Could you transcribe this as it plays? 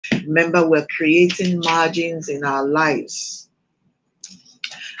Remember, we're creating margins in our lives.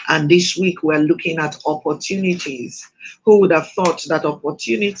 And this week we're looking at opportunities. Who would have thought that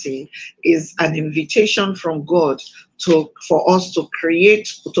opportunity is an invitation from God for us to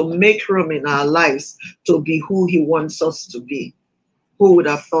create, to make room in our lives to be who He wants us to be? Who would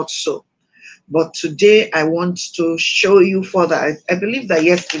have thought so? But today I want to show you further. I believe that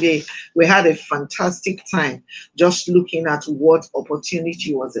yesterday we had a fantastic time just looking at what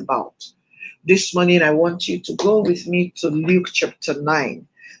opportunity was about. This morning I want you to go with me to Luke chapter 9.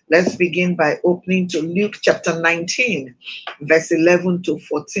 Let's begin by opening to Luke chapter 19, verse 11 to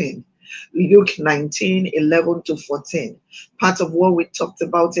 14. Luke 19, 11 to 14. Part of what we talked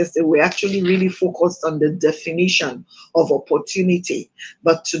about yesterday, we actually really focused on the definition of opportunity.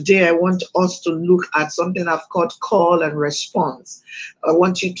 But today I want us to look at something I've called call and response. I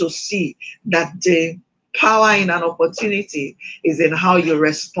want you to see that the power in an opportunity is in how you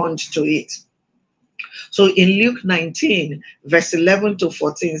respond to it. So in Luke 19, verse 11 to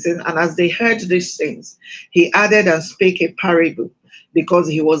 14, it says, and as they heard these things, he added and spake a parable, because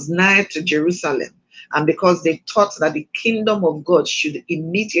he was nigh to Jerusalem, and because they thought that the kingdom of God should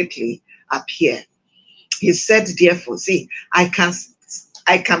immediately appear. He said, therefore, see, I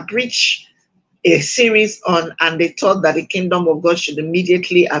can preach a series on, and they thought that the kingdom of God should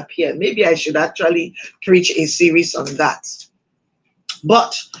immediately appear. Maybe I should actually preach a series on that.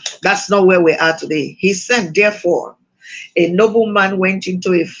 But that's not where we are today. He said, therefore, a nobleman went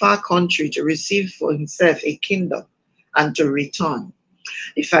into a far country to receive for himself a kingdom and to return.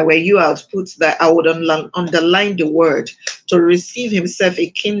 If I were you, I would put that, I would underline the word to receive himself a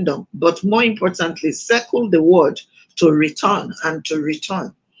kingdom, but more importantly, circle the word to return and to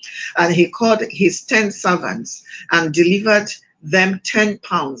return. And he called his 10 servants and delivered them 10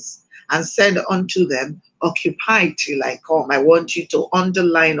 pounds and said unto them, occupy till I come. I want you to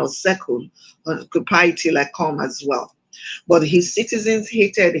underline or circle, occupy till I come as well. But his citizens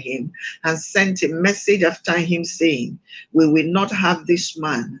hated him and sent a message after him saying, we will not have this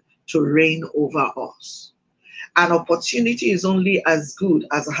man to reign over us. An opportunity is only as good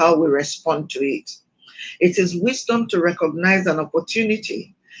as how we respond to it. It is wisdom to recognize an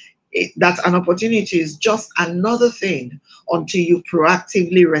opportunity, that an opportunity is just another thing until you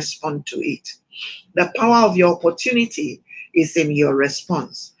proactively respond to it. The power of your opportunity is in your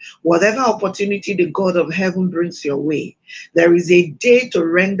response. Whatever opportunity the God of heaven brings your way, there is a day to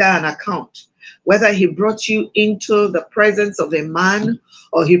render an account. Whether he brought you into the presence of a man,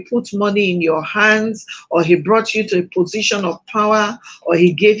 or he put money in your hands, or he brought you to a position of power, or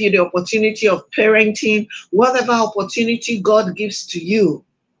he gave you the opportunity of parenting, whatever opportunity God gives to you,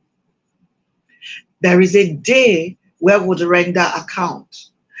 there is a day where we would render account.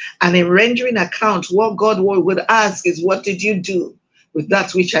 And in rendering account, what God would ask is, what did you do with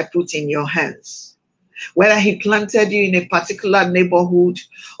that which I put in your hands? Whether he planted you in a particular neighborhood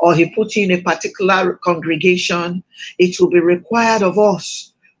or he put you in a particular congregation, it will be required of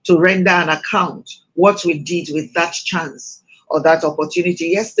us to render an account what we did with that chance or that opportunity.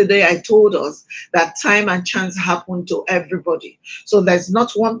 Yesterday, I told us that time and chance happen to everybody. So there's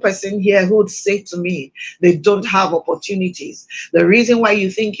not one person here who would say to me, they don't have opportunities. The reason why you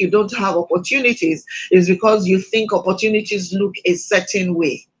think you don't have opportunities is because you think opportunities look a certain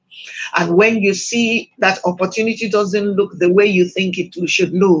way. And when you see that opportunity doesn't look the way you think it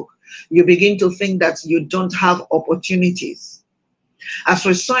should look, you begin to think that you don't have opportunities. As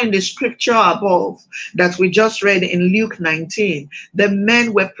we saw in the scripture above that we just read in Luke 19, the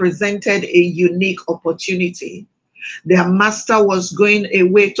men were presented a unique opportunity. Their master was going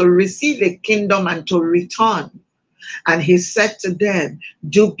away to receive a kingdom and to return. And he said to them,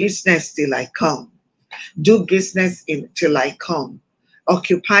 do business till I come. Do business till I come.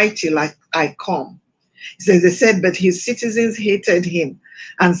 Occupy till I come. He says, they said, but his citizens hated him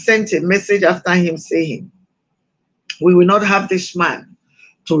and sent a message after him saying, we will not have this man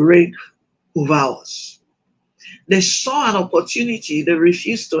to reign over us. They saw an opportunity, they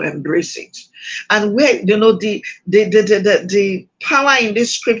refused to embrace it. And where, the power in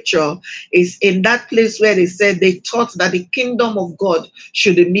this scripture is in that place where they said they thought that the kingdom of God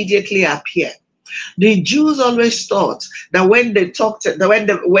should immediately appear. The Jews always thought that when they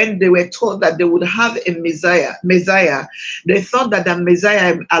were told that they would have a Messiah, they thought that the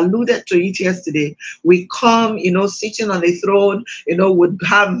Messiah, alluded to it yesterday, we come, sitting on a throne, would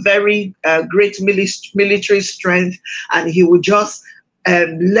have very great military strength, and he would just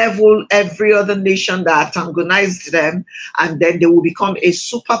level every other nation that antagonized them, and then they will become a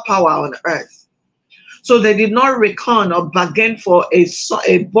superpower on earth. So they did not reckon or bargain for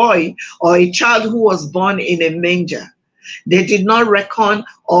a boy or a child who was born in a manger. They did not reckon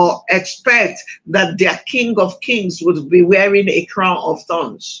or expect that their King of Kings would be wearing a crown of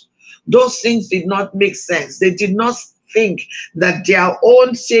thorns. Those things did not make sense. They did not think that their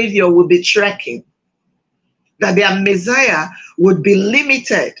own Savior would be trekking, that their Messiah would be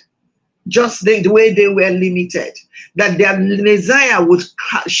limited just the way they were limited, that their Messiah would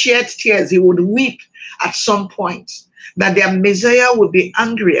shed tears, he would weep at some point, that their Messiah would be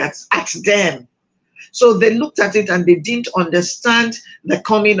angry at them. So they looked at it and they didn't understand the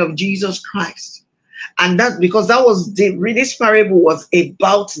coming of Jesus Christ. And that, because that was this parable was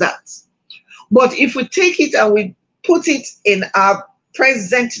about that. But if we take it and we put it in our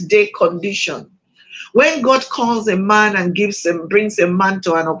present day condition, when God calls a man and brings a man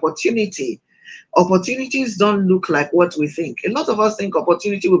to an opportunity, opportunities don't look like what we think. A lot of us think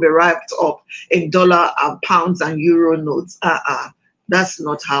opportunity will be wrapped up in dollar and pounds and euro notes. That's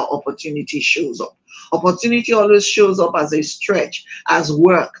not how opportunity shows up. Opportunity always shows up as a stretch, as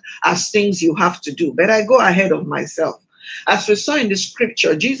work, as things you have to do. But I go ahead of myself. As we saw in the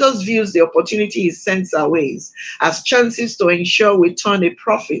scripture, Jesus views the opportunity he sends our ways as chances to ensure we turn a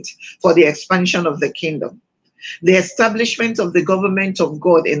profit for the expansion of the kingdom, the establishment of the government of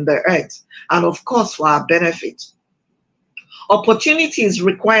God in the earth, and of course for our benefit. Opportunities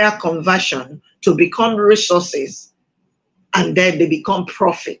require conversion to become resources, and then they become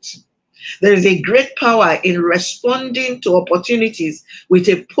profit. There is a great power in responding to opportunities with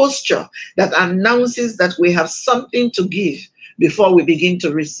a posture that announces that we have something to give before we begin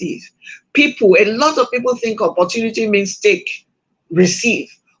to receive. A lot of people think opportunity means take,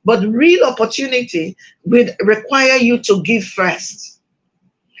 receive, but real opportunity would require you to give first.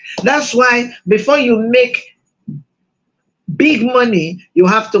 That's why before you make big money, you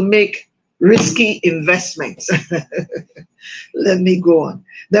have to make risky investments. Let me go on.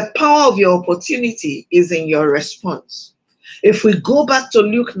 The power of your opportunity is in your response. If we go back to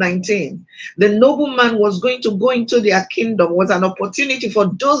Luke 19, the nobleman was going to go into their kingdom was an opportunity for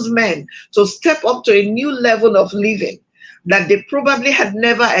those men to step up to a new level of living that they probably had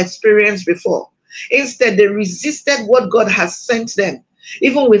never experienced before. Instead, they resisted what God has sent them,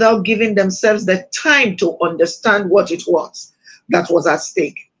 even without giving themselves the time to understand what it was that was at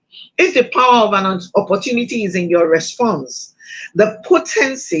stake. If the power of an opportunity is in your response, the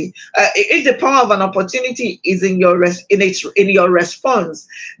potency, if the power of an opportunity is in your response,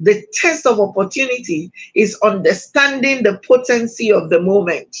 the test of opportunity is understanding the potency of the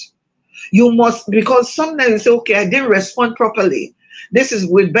moment. You must, because sometimes you say, okay, I didn't respond properly. This is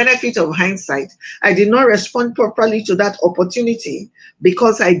with benefit of hindsight. I did not respond properly to that opportunity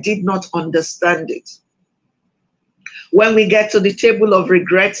because I did not understand it. When we get to the table of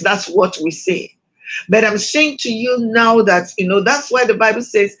regrets, that's what we say. But I'm saying to you now that, that's why the Bible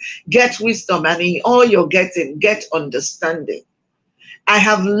says, get wisdom, and in all you're getting, get understanding. I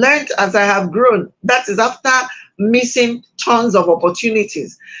have learned as I have grown, that is after missing tons of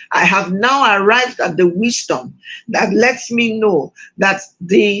opportunities, I have now arrived at the wisdom that lets me know that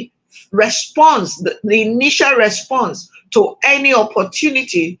the response, the initial response to any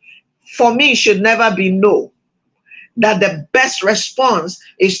opportunity for me should never be no. That the best response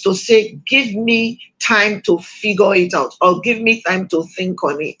is to say, give me time to figure it out, or give me time to think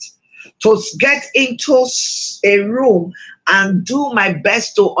on it, to get into a room and do my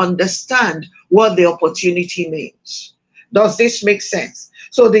best to understand what the opportunity means. Does this make sense?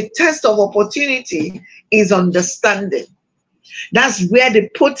 So the test of opportunity is understanding. That's where the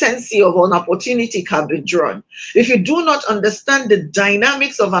potency of an opportunity can be drawn. If you do not understand the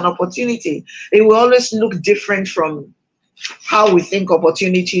dynamics of an opportunity, it will always look different from how we think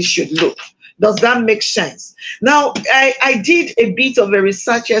opportunities should look. Does that make sense? Now, I did a bit of a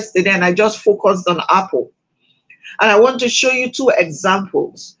research yesterday and I just focused on Apple. And I want to show you two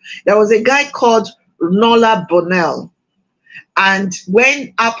examples. There was a guy called Nola Bonnell. And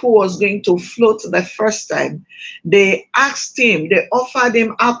when Apple was going to float the first time, they offered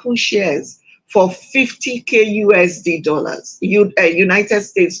him Apple shares for 50K USD dollars, United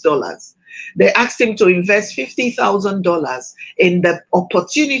States dollars. They asked him to invest $50,000 in the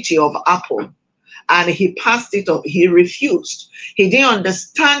opportunity of Apple. And he passed it up. He refused. He didn't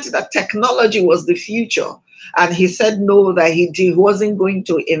understand that technology was the future. And he said no, that he wasn't going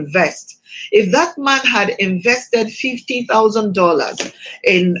to invest. If that man had invested $50,000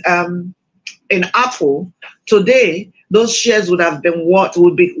 in Apple, today those shares would have been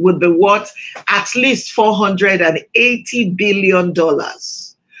would be worth at least $480 billion.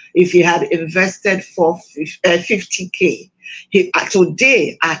 If he had invested for 50K,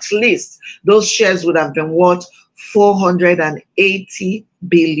 today at least those shares would have been worth $480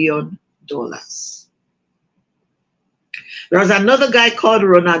 billion. There was another guy called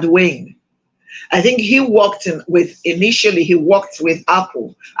Ronald Wayne. I think he initially he worked with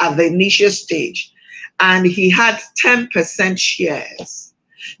Apple at the initial stage, and he had 10% shares.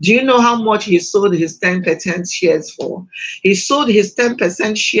 Do you know how much he sold his 10% shares for? He sold his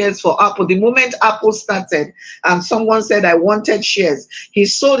 10% shares for Apple. The moment Apple started and someone said, I wanted shares, he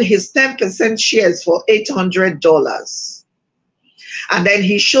sold his 10% shares for $800. And then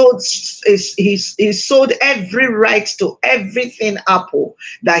he sold every right to everything Apple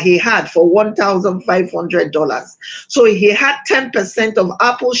that he had for $1,500. So he had 10% of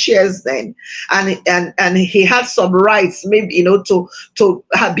Apple shares then, and he had some rights, maybe, you know, to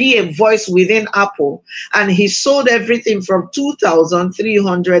be a voice within Apple. And he sold everything from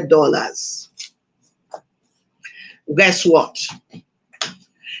 $2,300. Guess what?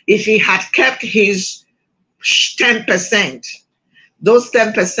 If he had kept his 10%, those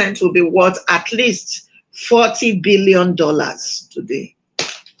 10% will be worth at least $40 billion today.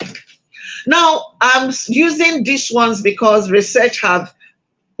 Now, I'm using these ones because research have,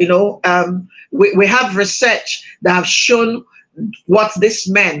 you know, we have research that have shown what these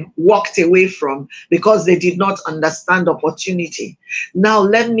men walked away from because they did not understand opportunity. Now,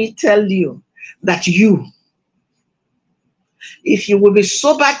 let me tell you that if you will be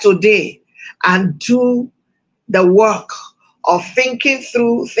sober today and do the work of thinking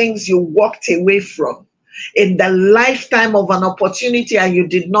through things you walked away from in the lifetime of an opportunity and you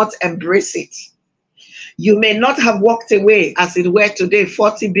did not embrace it, you may not have walked away, as it were today,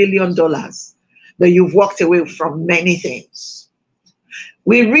 $40 billion, but you've walked away from many things.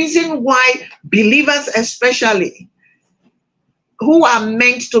 The reason why believers especially, who are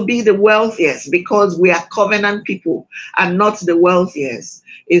meant to be the wealthiest, because we are covenant people and not the wealthiest,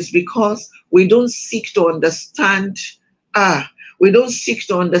 is because we don't seek to understand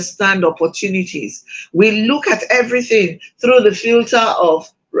opportunities. We look at everything through the filter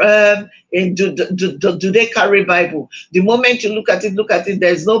of do they carry Bible? The moment you look at it,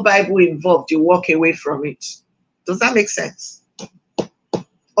 there's no Bible involved, you walk away from it. Does that make sense?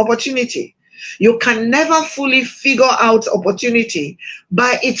 Opportunity. You can never fully figure out opportunity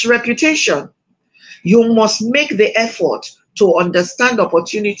by its reputation. You must make the effort to understand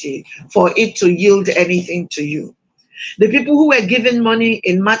opportunity for it to yield anything to you. The people who were given money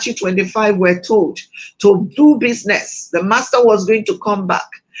in Matthew 25 were told to do business. The master was going to come back.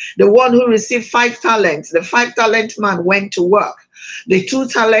 The one who received 5 talents, the 5-talent man went to work. The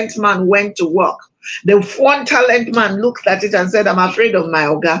 2-talent man went to work. The 1-talent man looked at it and said, I'm afraid of my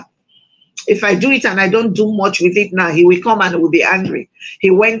Oga. If I do it and I don't do much with it now, he will come and will be angry.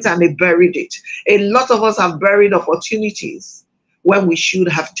 He went and he buried it. A lot of us have buried opportunities when we should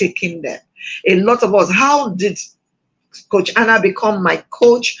have taken them. A lot of us, how did Coach Anna become my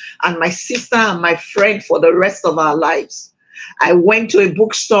coach and my sister and my friend for the rest of our lives? I went to a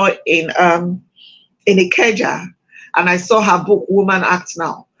bookstore in Ikeja and I saw her book, Woman Act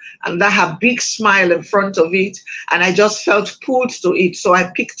Now. And that had a big smile in front of it. And I just felt pulled to it. So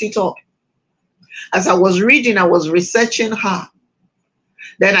I picked it up. As I was reading, I was researching her.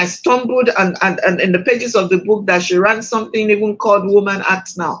 Then I stumbled and in the pages of the book that she ran something even called Woman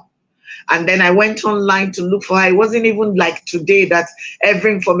Act Now. And then I went online to look for her. It wasn't even like today that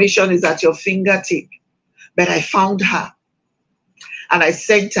every information is at your fingertip. But I found her. And I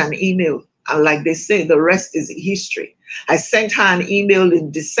sent an email. And like they say, the rest is history. I sent her an email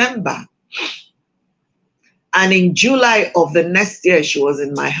in December. And in July of the next year, she was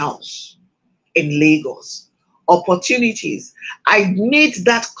in my house in Lagos. Opportunities. I need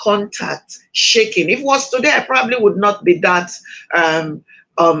that contact shaking. If it was today, I probably would not be that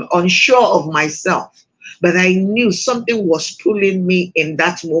unsure of myself. But I knew something was pulling me in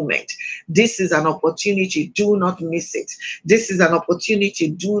that moment. This is an opportunity. Do not miss it. This is an opportunity.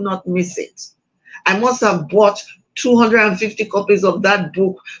 Do not miss it. I must have bought 250 copies of that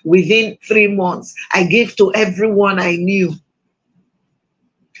book within 3 months. I gave to everyone I knew.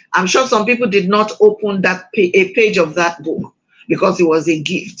 I'm sure some people did not open a page of that book because it was a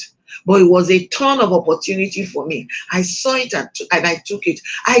gift. But it was a ton of opportunity for me. I saw it and I took it.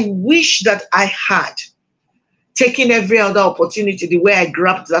 I wish that I had taken every other opportunity the way I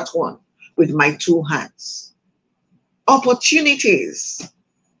grabbed that one with my 2 hands. Opportunities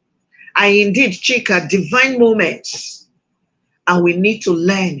are indeed, Chika, divine moments, and we need to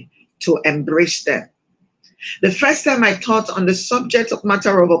learn to embrace them. The first time I taught on the subject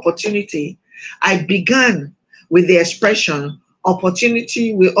matter of opportunity, I began with the expression,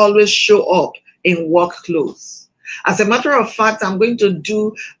 opportunity will always show up in work clothes. As a matter of fact, I'm going to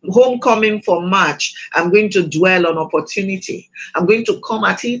do homecoming for March. I'm going to dwell on opportunity. I'm going to come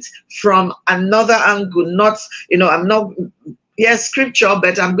at it from another angle, not, I'm not, yes, scripture,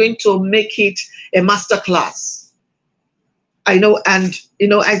 but I'm going to make it a master class. I know, and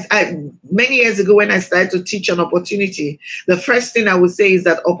I many years ago when I started to teach on opportunity, the first thing I would say is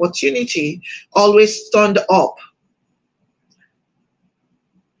that opportunity always turned up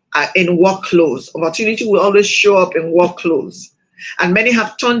in work clothes. Opportunity will always show up in work clothes. And many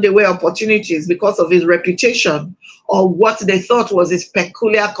have turned away opportunities because of his reputation or what they thought was his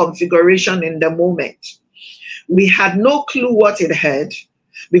peculiar configuration in the moment. We had no clue what it had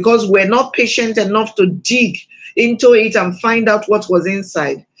because we're not patient enough to dig into it and find out what was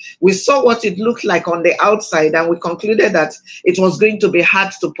inside. We saw what it looked like on the outside and we concluded that it was going to be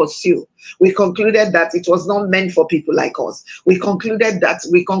hard to pursue. We concluded that it was not meant for people like us. We concluded that,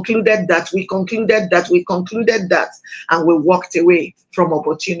 and we walked away from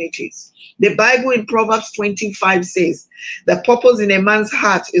opportunities. The Bible in Proverbs 25 says, the purpose in a man's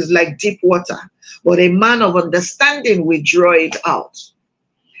heart is like deep water, but a man of understanding will draw it out.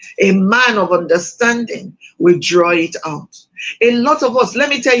 A man of understanding will draw it out. A lot of us, let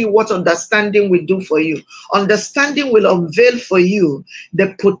me tell you what understanding will do for you. Understanding will unveil for you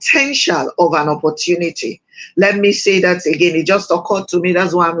the potential of an opportunity. Let me say that again. It just occurred to me.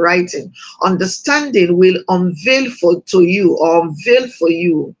 That's why I'm writing. Understanding will unveil to you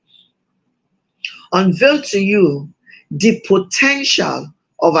the potential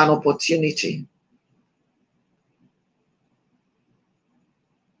of an opportunity.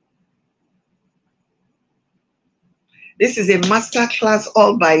 This is a master class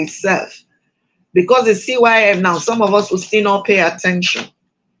all by itself. Because the CYM now, some of us will still not pay attention.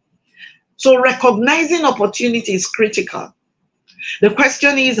 So recognizing opportunity is critical. The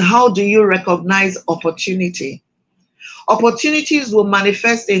question is, how do you recognize opportunity? Opportunities will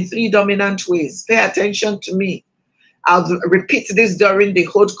manifest in three dominant ways. Pay attention to me. I'll repeat this during the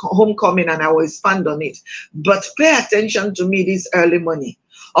homecoming and I will expand on it. But pay attention to me this early morning.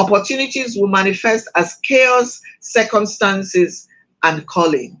 Opportunities will manifest as chaos, circumstances, and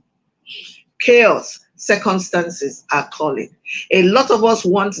calling. Chaos, circumstances are calling. A lot of us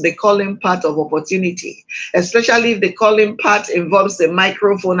want the calling part of opportunity, especially if the calling part involves a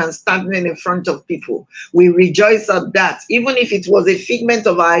microphone and standing in front of people. We rejoice at that. Even if it was a figment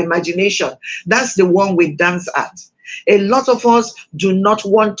of our imagination, that's the one we dance at. A lot of us do not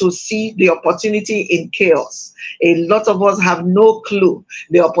want to see the opportunity in chaos. A lot of us have no clue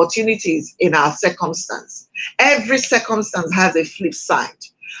the opportunities in our circumstance. Every circumstance has a flip side.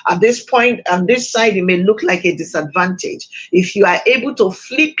 At this point, on this side, it may look like a disadvantage. If you are able to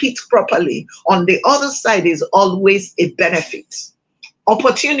flip it properly, on the other side is always a benefit.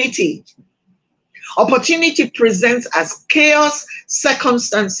 Opportunity. Opportunity presents as chaos,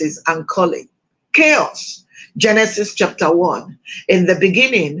 circumstances, and calling. Chaos. Genesis chapter 1. In the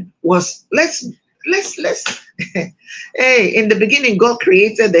beginning was, hey, in the beginning, God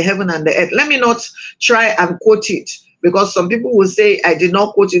created the heaven and the earth. Let me not try and quote it, because some people will say I did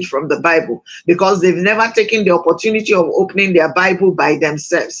not quote it from the Bible because they've never taken the opportunity of opening their Bible by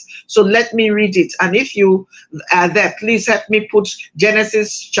themselves. So let me read it. And if you are there, please help me put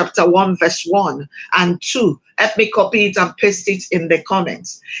Genesis chapter 1, verse 1 and 2. Help me copy it and paste it in the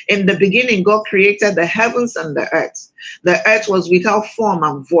comments. In the beginning, God created the heavens and the earth. The earth was without form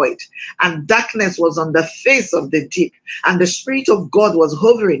and void, and darkness was on the face of the deep, and the Spirit of God was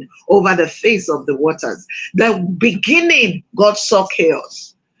hovering over the face of the waters. The beginning, God saw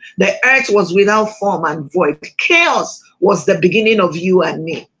chaos. The earth was without form and void. Chaos was the beginning of you and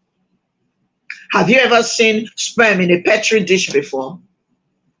me. Have you ever seen sperm in a petri dish before?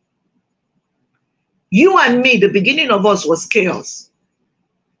 You and me, the beginning of us was chaos.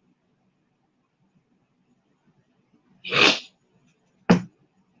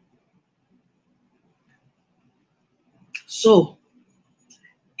 So,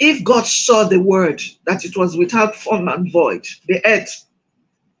 if God saw the word that it was without form and void, the earth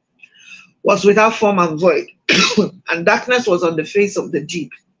was without form and void, and darkness was on the face of the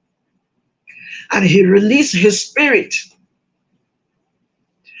deep, and he released his Spirit,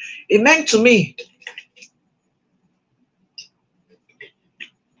 it meant to me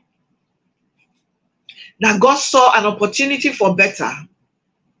that God saw an opportunity for better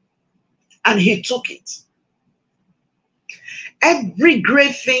and he took it. Every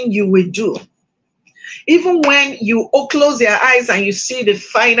great thing you will do, even when you close your eyes and you see the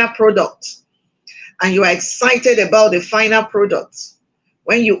final product and you are excited about the final product,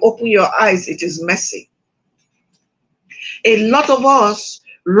 when you open your eyes, it is messy. A lot of us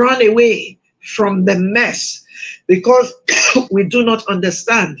run away from the mess because we do not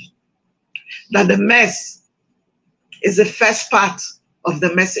understand that the mess is the first part of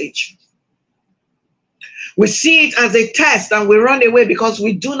the message. We see it as a test and we run away because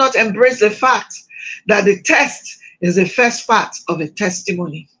we do not embrace the fact that the test is the first part of a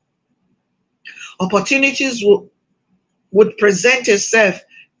testimony. Opportunities would present itself,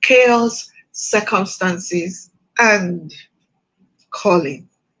 chaos, circumstances, and calling.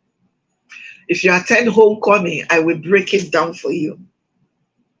 If you attend homecoming, I will break it down for you.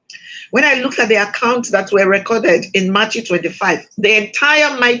 When I looked at the accounts that were recorded in Matthew 25, the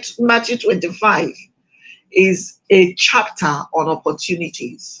entire Matthew 25 is a chapter on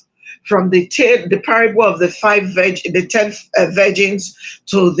opportunities. From the parable of the 10 virgins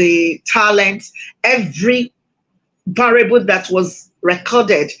to the talents, every parable that was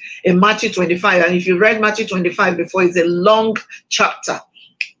recorded in Matthew 25, and if you read Matthew 25 before, it's a long chapter.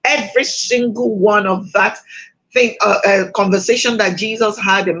 Every single one of that thing, conversation that Jesus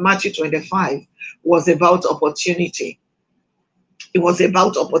had in Matthew 25 was about opportunity. It was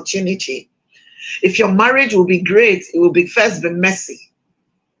about opportunity. If your marriage will be great, it will first be messy.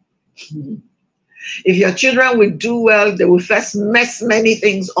 If your children will do well, they will first mess many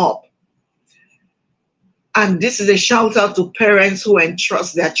things up. And this is a shout out to parents who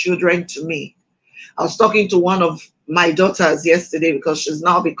entrust their children to me. I was talking to one of my daughters yesterday because she's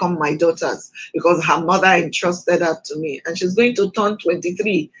now become my daughters because her mother entrusted her to me and she's going to turn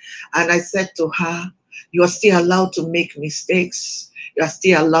 23. And I said to her, you are still allowed to make mistakes. You are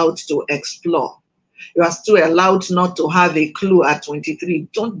still allowed to explore. You are still allowed not to have a clue at 23.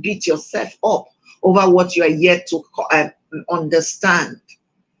 Don't beat yourself up over what you are yet to understand.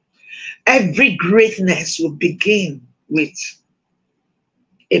 Every greatness will begin with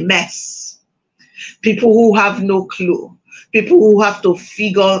a mess. People who have no clue. People who have to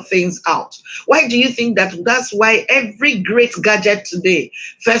figure things out. Why do you think that's why every great gadget today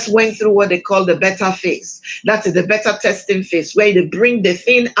first went through what they call the beta phase? That is the beta testing phase, where they bring the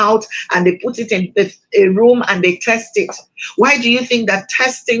thing out and they put it in a room and they test it. Why do you think that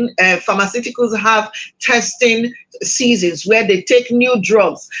testing, pharmaceuticals have testing seasons where they take new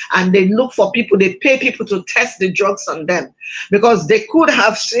drugs and they look for people, they pay people to test the drugs on them? Because they could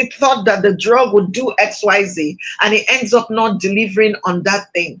have thought that the drug would do XYZ and it ends up not delivering on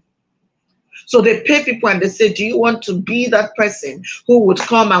that thing. So they pay people and they say, do you want to be that person who would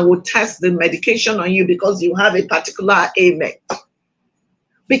come and would test the medication on you because you have a particular ailment?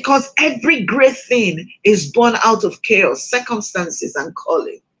 Because every great thing is born out of chaos, circumstances, and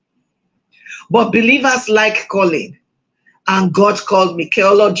calling. But believers like calling. And God called me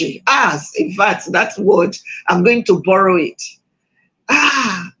chaology. In fact, that word, I'm going to borrow it.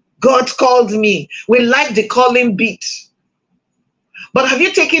 God called me. We like the calling beat. But have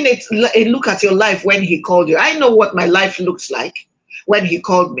you taken a look at your life when he called you? I know what my life looks like when he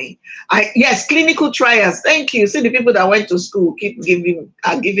called me. Yes, clinical trials. Thank you. See, the people that went to school keep giving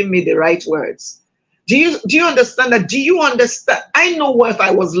me the right words. Do you understand that? Do you understand? I know what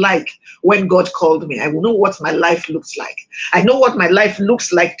I was like when God called me. I know what my life looks like. I know what my life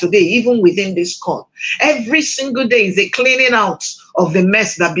looks like today, even within this call. Every single day is a cleaning out of the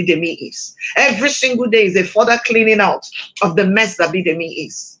mess that Bidemi is. Every single day is a further cleaning out of the mess that Bidemi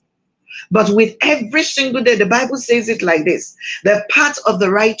is. But with every single day, the Bible says it like this: the path of the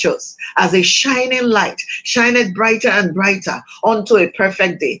righteous as a shining light shineth brighter and brighter unto a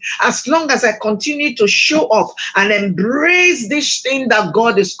perfect day. As long as I continue to show up and embrace this thing that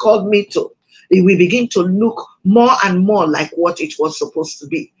God has called me to, it will begin to look more and more like what it was supposed to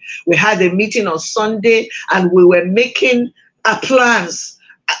be. We had a meeting on Sunday and we were making plans.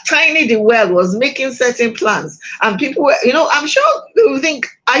 Tiny the world was making certain plans, and people were, I'm sure they will think,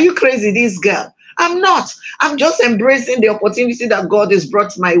 are you crazy, this girl? I'm not. I'm just embracing the opportunity that God has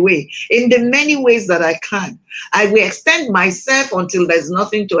brought my way in the many ways that I can. I will extend myself until there's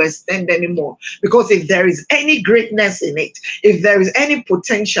nothing to extend anymore. Because if there is any greatness in it, if there is any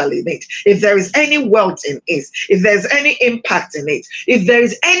potential in it, if there is any wealth in it, if there's any impact in it, if there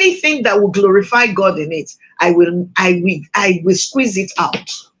is anything that will glorify God in it, I will squeeze it out.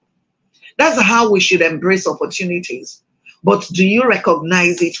 That's how we should embrace opportunities. But do you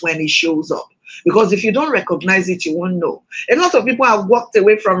recognize it when it shows up? Because if you don't recognize it, you won't know. A lot of people have walked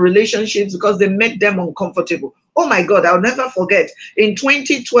away from relationships because they made them uncomfortable. Oh my God, I'll never forget. In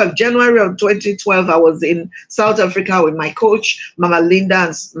 2012, January of 2012, I was in South Africa with my coach, Mama Linda,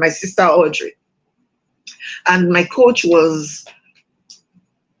 and my sister Audrey. And my coach was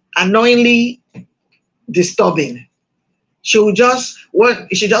annoyingly disturbing. She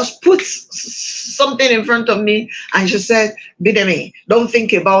just put something in front of me and she said, Bidemi, don't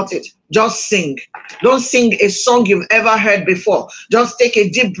think about it. Just sing. Don't sing a song you've ever heard before. Just take a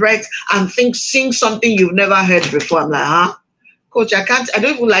deep breath and sing something you've never heard before. I'm like, huh? Coach, I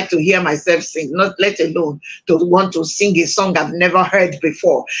don't even like to hear myself sing, not let alone to want to sing a song I've never heard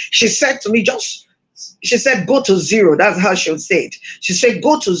before. She said to me, she said, go to zero. That's how she would say it. She said,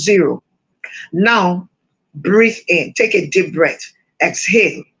 go to zero. Now, breathe in, take a deep breath,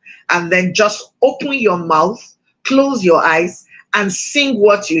 exhale, and then just open your mouth, close your eyes, and sing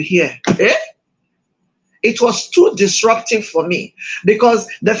what you hear. It was too disruptive for me, because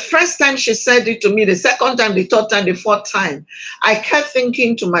the first time she said it to me, the second time, the third time, the fourth time, I kept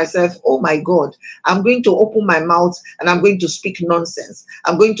thinking to myself, oh my God, I'm going to open my mouth and I'm going to speak nonsense.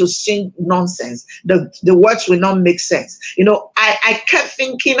 I'm going to sing nonsense. The words will not make sense. You know, I kept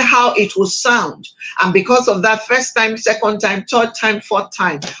thinking how it will sound. And because of that, first time, second time, third time, fourth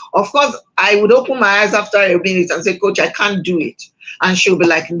time, of course, I would open my eyes after a minute and say, Coach, I can't do it. And she'll be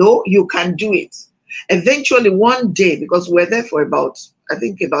like, no, you can do it. Eventually, one day, because we're there for about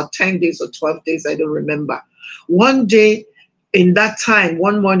 10 days or 12 days, I don't remember. One day in that time,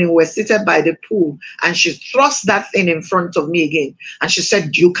 one morning, we're seated by the pool and she thrust that thing in front of me again. And she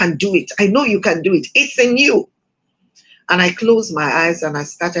said, you can do it. I know you can do it. It's in you. And I closed my eyes and I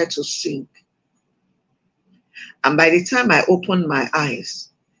started to sing. And by the time I opened my eyes,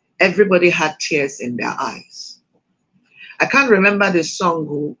 everybody had tears in their eyes. I can't remember the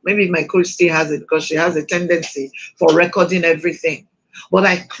song. Maybe my coach still has it, because she has a tendency for recording everything. But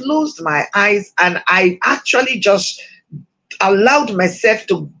I closed my eyes and I actually just allowed myself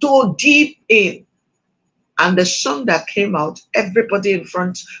to go deep in. And the song that came out, everybody in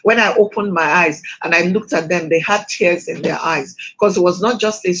front, when I opened my eyes and I looked at them, they had tears in their eyes, because it was not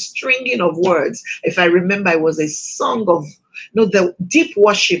just a stringing of words. If I remember, it was a song of, the deep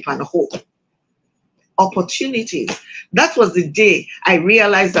worship and hope. Opportunities. That was the day I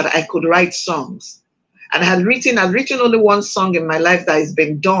realized that I could write songs. And I'd written only one song in my life that has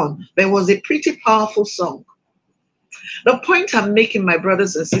been done, but it was a pretty powerful song. The point I'm making, my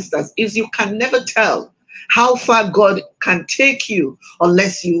brothers and sisters, is you can never tell how far God can take you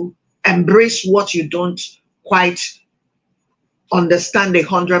unless you embrace what you don't quite understand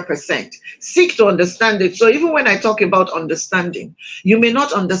 100%. Seek to understand it. So even when I talk about understanding, you may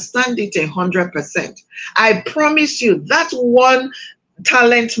not understand it 100%. I promise you that one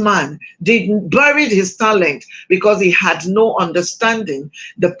talent man buried his talent because he had no understanding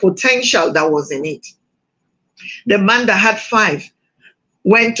the potential that was in it. The man that had 5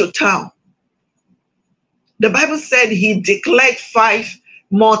 went to town. The Bible said he declared 5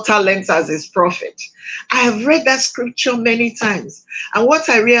 more talents as his prophet. I have read that scripture many times. And what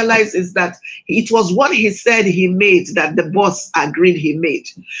I realized is that it was what he said he made that the boss agreed he made.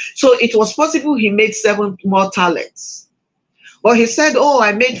 So it was possible he made 7 more talents. But he said, oh,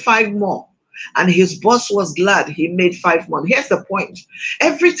 I made 5 more. And his boss was glad he made 5 more. Here's the point.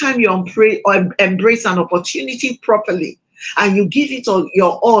 Every time you embrace an opportunity properly, and you give it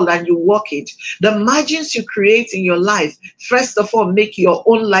your all and you work it, the margins you create in your life, first of all, make your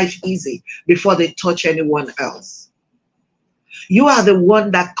own life easy before they touch anyone else. You are the one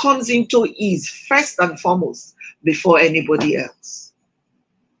that comes into ease first and foremost before anybody else.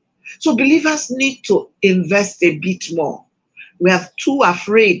 So believers need to invest a bit more. We are too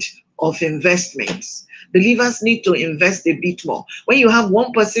afraid of investments. Believers need to invest a bit more. When you have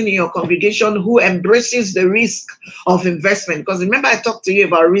one person in your congregation who embraces the risk of investment, because remember I talked to you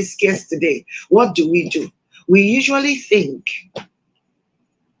about risk yesterday, what do? We usually think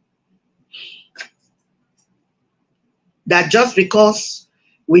that just because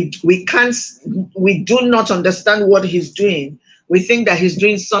we do not understand what he's doing, we think that he's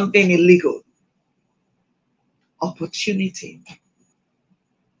doing something illegal. Opportunity.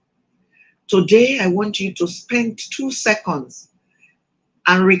 Today, I want you to spend 2 seconds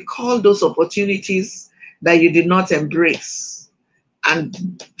and recall those opportunities that you did not embrace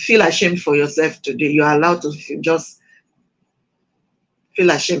and feel ashamed for yourself today. You are allowed to just feel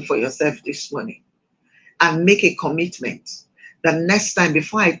ashamed for yourself this morning and make a commitment that next time,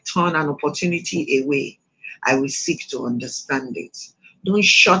 before I turn an opportunity away, I will seek to understand it. Don't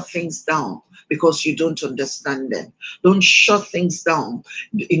shut things down because you don't understand them. Don't shut things down,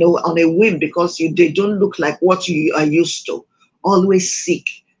 on a whim because they don't look like what you are used to. Always seek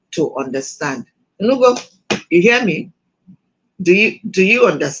to understand. You hear me? Do you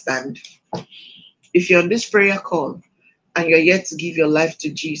understand? If you're on this prayer call and you're yet to give your life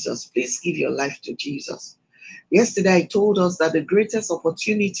to Jesus, please give your life to Jesus. Yesterday, I told us that the greatest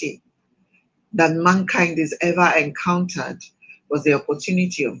opportunity that mankind has ever encountered was the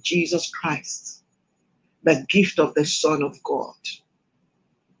opportunity of Jesus Christ, the gift of the Son of God.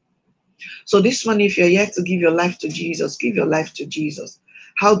 So this morning, if you're yet to give your life to Jesus, give your life to Jesus.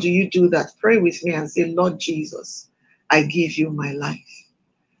 How do you do that? Pray with me and say, Lord Jesus, I give you my life.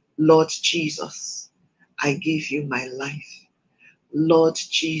 Lord Jesus, I give you my life. Lord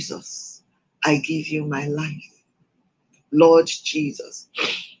Jesus, I give you my life. Lord Jesus,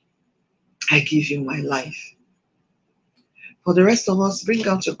 I give you my life. For the rest of us, bring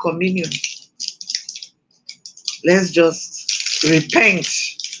out your communion. Let's just repent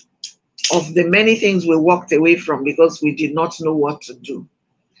of the many things we walked away from because we did not know what to do.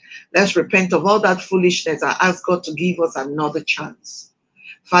 Let's repent of all that foolishness and ask God to give us another chance.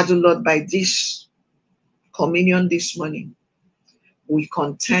 Father, Lord, by this communion this morning, we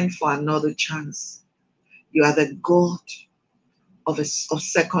contend for another chance. You are the God of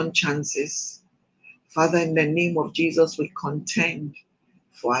second chances. Father, in the name of Jesus, we contend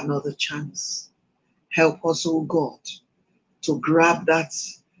for another chance. Help us, oh God, to grab that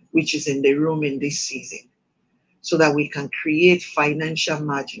which is in the room in this season so that we can create financial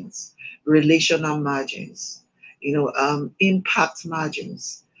margins, relational margins, impact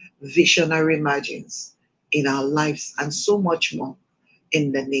margins, visionary margins in our lives, and so much more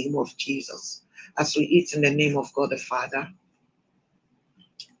in the name of Jesus. As we eat in the name of God the Father,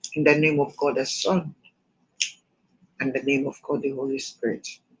 in the name of God the Son, and the name of God the Holy Spirit.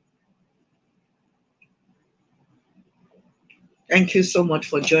 Thank you so much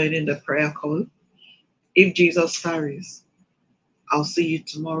for joining the prayer call. If Jesus tarries, I'll see you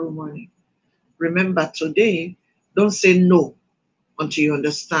tomorrow morning. Remember, today, don't say no until you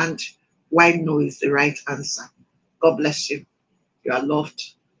understand why no is the right answer. God bless you. You are loved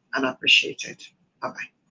and appreciated. Bye-bye.